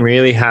didn't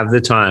really have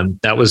the time.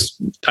 That was,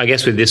 I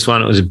guess, with this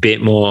one, it was a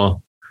bit more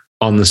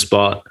on the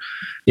spot.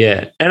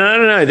 Yeah. And I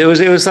don't know,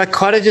 it was like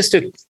quite just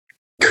a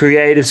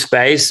creative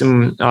space.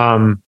 And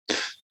I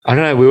don't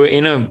know, we were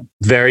in a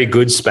very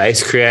good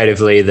space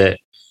creatively that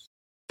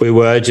we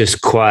were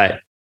just quite,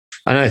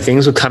 I don't know,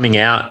 things were coming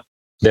out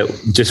that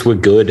just were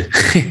good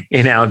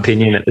in our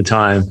opinion at the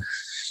time.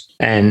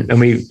 And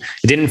it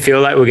didn't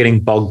feel like we were getting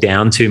bogged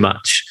down too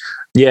much.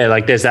 Yeah,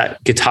 like there's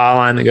that guitar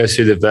line that goes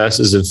through the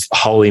verses of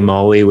Holy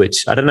Moly,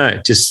 which I don't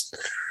know, just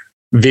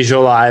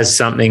visualize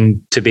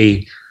something to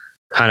be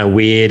kind of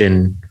weird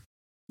and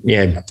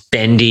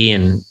bendy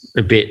and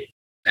a bit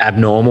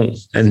abnormal,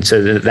 and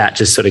so that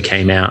just sort of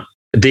came out.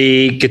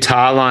 The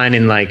guitar line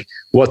in like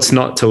What's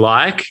Not to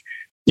Like,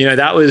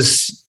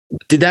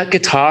 did that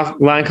guitar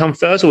line come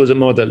first, or was it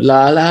more the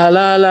la la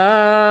la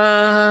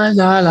la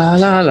la la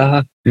la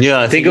la? Yeah,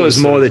 I think it was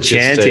more the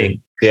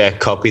chanting.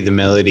 Copy the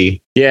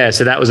melody. Yeah,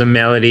 so that was a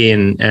melody,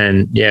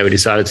 and we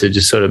decided to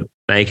just sort of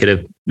make it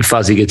a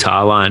fuzzy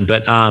guitar line.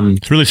 But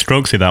it's really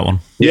Strokesy, that one.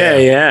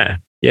 Yeah,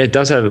 it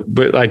does have,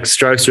 but like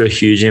Strokes are a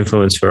huge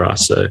influence for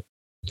us, so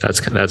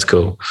that's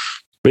cool.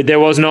 But there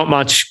was not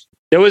much.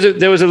 There was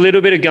a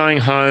little bit of going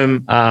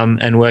home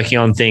and working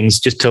on things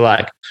just to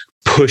like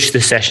push the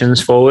sessions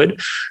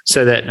forward,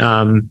 so that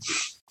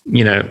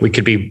we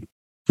could be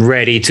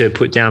ready to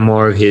put down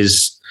more of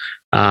his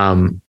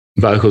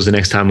vocals the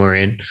next time we're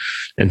in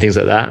and things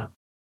like that.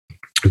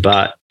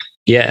 But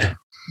yeah,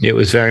 it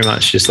was very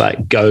much just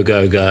like go,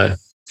 go, go.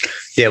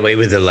 Yeah, we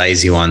were the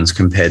lazy ones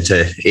compared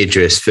to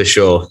Idris for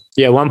sure.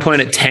 Yeah, one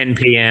point at 10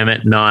 p.m.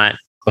 at night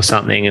or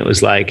something, it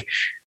was like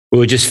we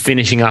were just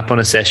finishing up on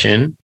a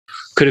session.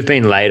 Could have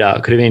been later,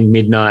 could have been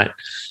midnight.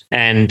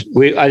 And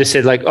I just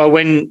said like, oh,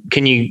 when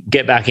can you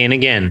get back in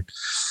again?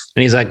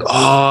 And he's like,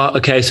 oh,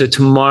 okay, so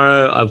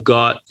tomorrow I've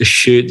got a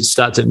shoot that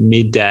starts at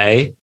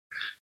midday.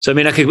 So, I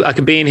mean, I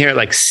could be in here at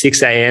like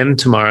 6 a.m.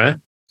 tomorrow.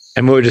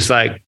 And we were just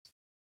like,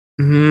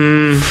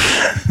 nah.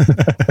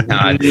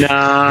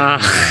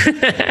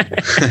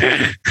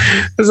 It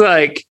was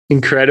like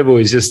incredible.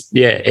 It's just,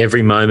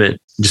 every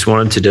moment just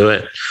wanted to do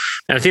it.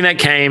 And I think that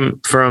came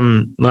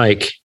from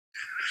like,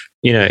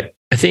 I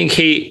think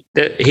he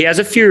has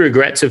a few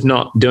regrets of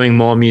not doing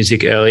more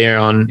music earlier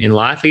on in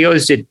life. He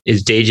always did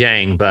his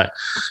DJing, but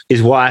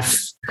his wife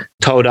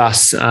told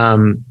us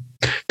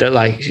that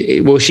like,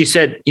 well, she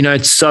said,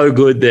 it's so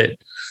good that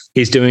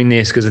he's doing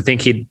this, because I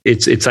think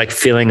it's like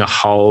filling a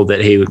hole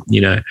that he,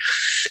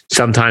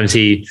 sometimes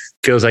he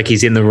feels like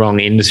he's in the wrong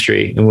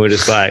industry. And we're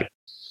just like,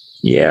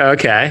 yeah,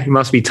 okay. It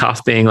must be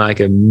tough being like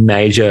a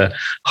major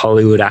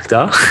Hollywood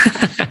actor,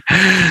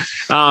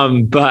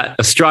 but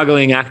a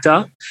struggling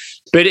actor.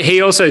 But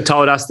he also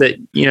told us that,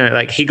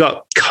 like he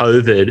got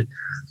COVID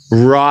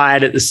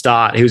right at the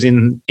start. He was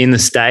in the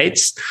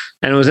States,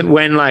 and it was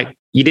when like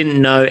you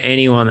didn't know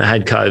anyone that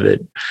had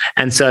COVID.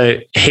 And so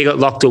he got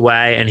locked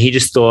away, and he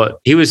just thought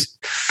he was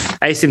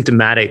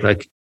asymptomatic,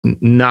 like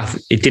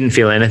nothing, it didn't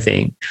feel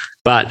anything.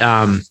 But,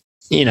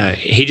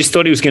 he just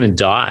thought he was going to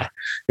die.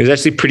 He was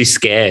actually pretty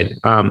scared.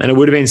 And it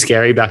would have been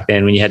scary back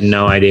then when you had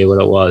no idea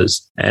what it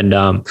was. And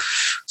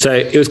so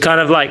it was kind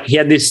of like he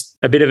had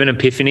a bit of an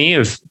epiphany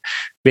of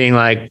being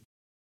like,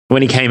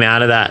 when he came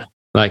out of that,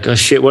 like, oh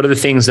shit, what are the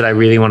things that I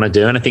really want to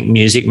do? And I think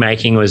music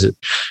making was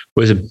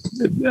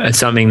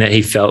something that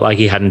he felt like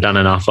he hadn't done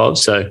enough of.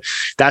 So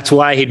that's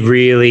why he'd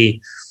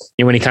really,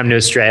 when he came to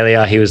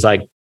Australia, he was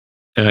like,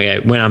 okay,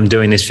 when I'm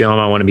doing this film,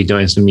 I want to be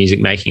doing some music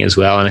making as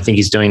well. And I think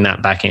he's doing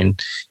that back in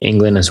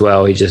England as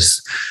well. He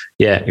just,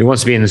 he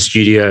wants to be in the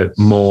studio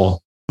more.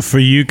 For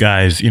you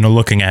guys,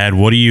 looking ahead,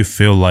 what do you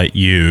feel like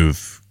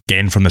you've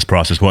gained from this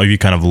process? What have you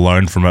kind of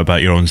learned from it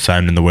about your own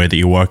sound and the way that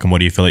you work, and what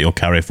do you feel like you'll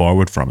carry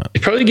forward from it?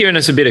 It's probably given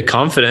us a bit of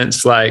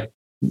confidence, like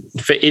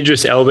for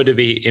Idris Elba to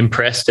be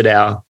impressed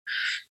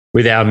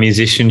with our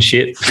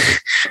musicianship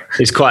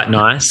is quite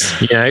nice,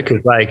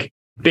 because like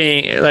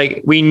being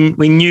like we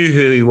knew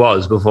who he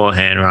was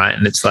beforehand, right?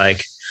 And it's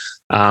like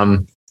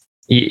when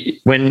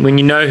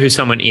you know who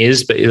someone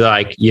is, but you're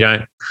like you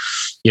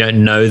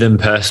don't know them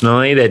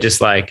personally, they're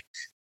just like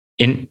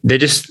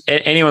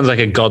anyone's like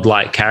a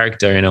godlike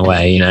character in a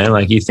way,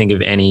 like you think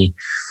of any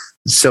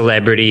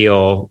celebrity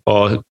or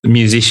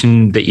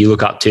musician that you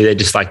look up to, they're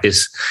just like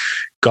this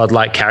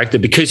godlike character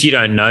because you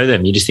don't know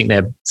them. You just think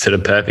they're sort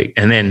of perfect.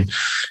 And then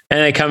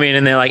they come in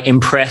and they're like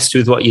impressed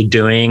with what you're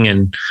doing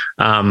and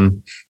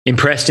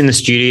impressed in the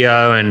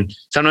studio. And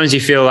sometimes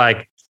you feel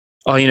like,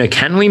 oh,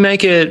 can we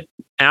make an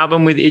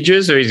album with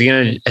Idris, or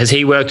has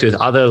he worked with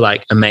other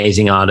like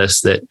amazing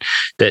artists that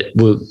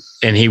will,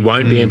 and he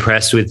won't be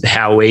impressed with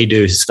how we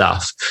do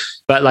stuff.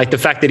 But like the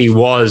fact that he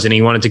was, and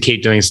he wanted to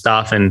keep doing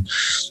stuff, and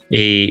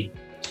he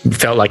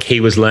felt like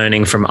he was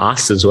learning from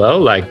us as well.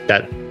 Like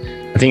that,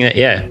 I think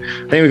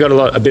we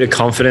got a bit of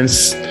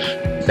confidence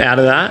out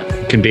of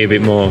that. Can be a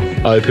bit more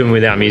open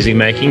with our music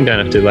making.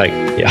 Don't have to like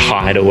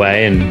hide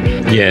away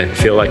and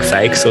feel like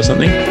fakes or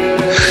something.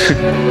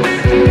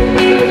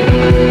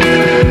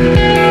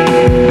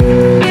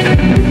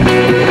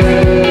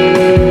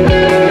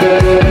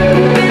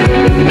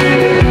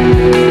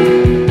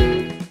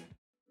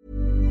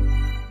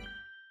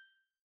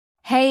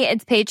 Hey,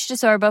 it's Paige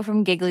DeSorbo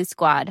from Giggly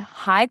Squad.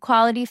 High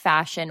quality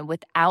fashion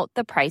without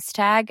the price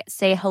tag.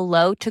 Say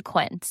hello to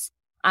Quince.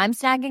 I'm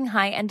snagging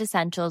high-end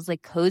essentials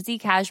like cozy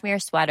cashmere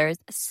sweaters,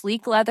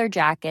 sleek leather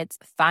jackets,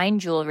 fine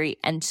jewelry,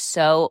 and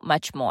so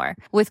much more.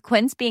 With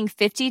Quince being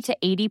 50 to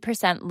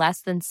 80%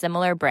 less than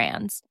similar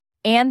brands.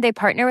 And they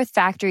partner with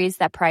factories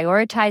that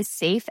prioritize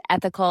safe,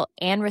 ethical,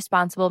 and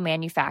responsible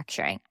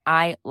manufacturing.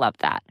 I love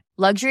that.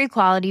 Luxury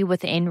quality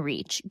within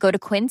reach. Go to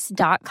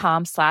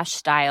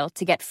quince.com/style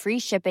to get free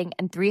shipping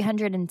and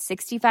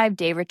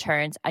 365-day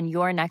returns on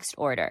your next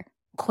order.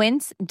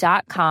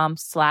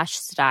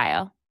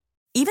 Quince.com/style.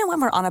 Even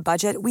when we're on a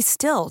budget, we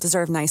still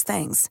deserve nice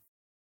things.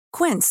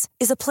 Quince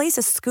is a place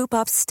to scoop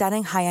up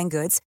stunning high-end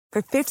goods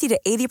for 50 to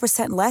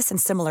 80% less than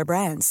similar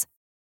brands.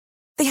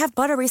 They have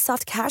buttery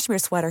soft cashmere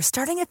sweaters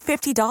starting at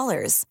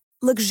 $50,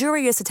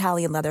 luxurious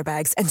Italian leather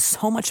bags, and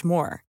so much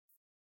more.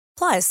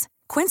 Plus,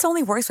 Quince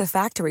only works with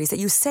factories that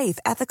use safe,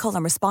 ethical,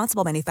 and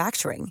responsible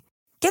manufacturing.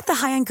 Get the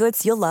high-end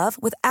goods you'll love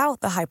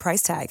without the high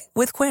price tag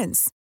with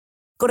Quince.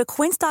 Go to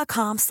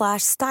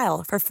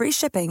quince.com/style for free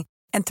shipping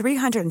and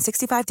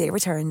 365-day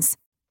returns.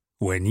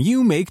 When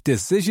you make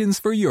decisions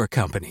for your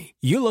company,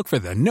 you look for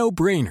the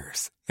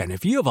no-brainers. And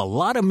if you have a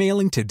lot of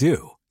mailing to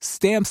do,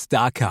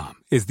 Stamps.com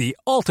is the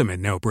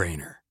ultimate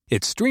no-brainer.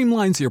 It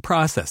streamlines your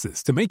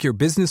processes to make your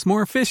business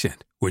more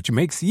efficient, which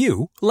makes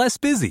you less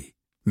busy.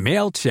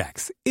 Mail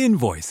checks,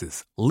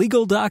 invoices,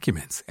 legal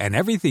documents, and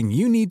everything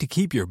you need to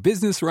keep your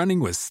business running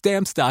with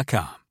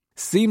Stamps.com.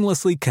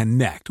 Seamlessly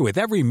connect with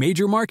every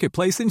major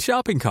marketplace and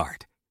shopping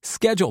cart.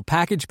 Schedule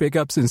package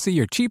pickups and see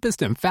your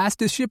cheapest and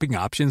fastest shipping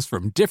options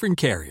from different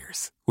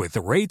carriers, with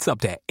rates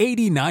up to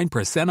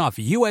 89% off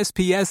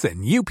USPS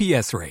and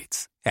UPS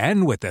rates.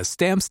 And with the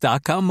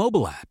Stamps.com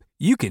mobile app,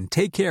 you can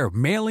take care of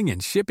mailing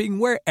and shipping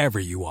wherever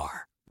you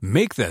are.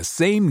 Make the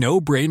same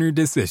no-brainer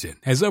decision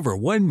as over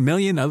 1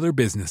 million other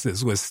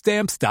businesses with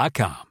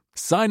Stamps.com.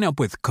 Sign up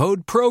with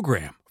code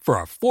PROGRAM for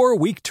a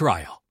 4-week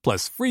trial,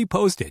 plus free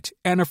postage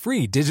and a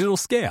free digital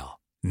scale.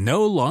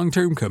 No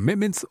long-term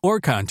commitments or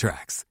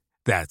contracts.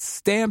 That's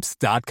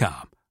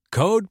Stamps.com.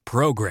 Code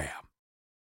PROGRAM.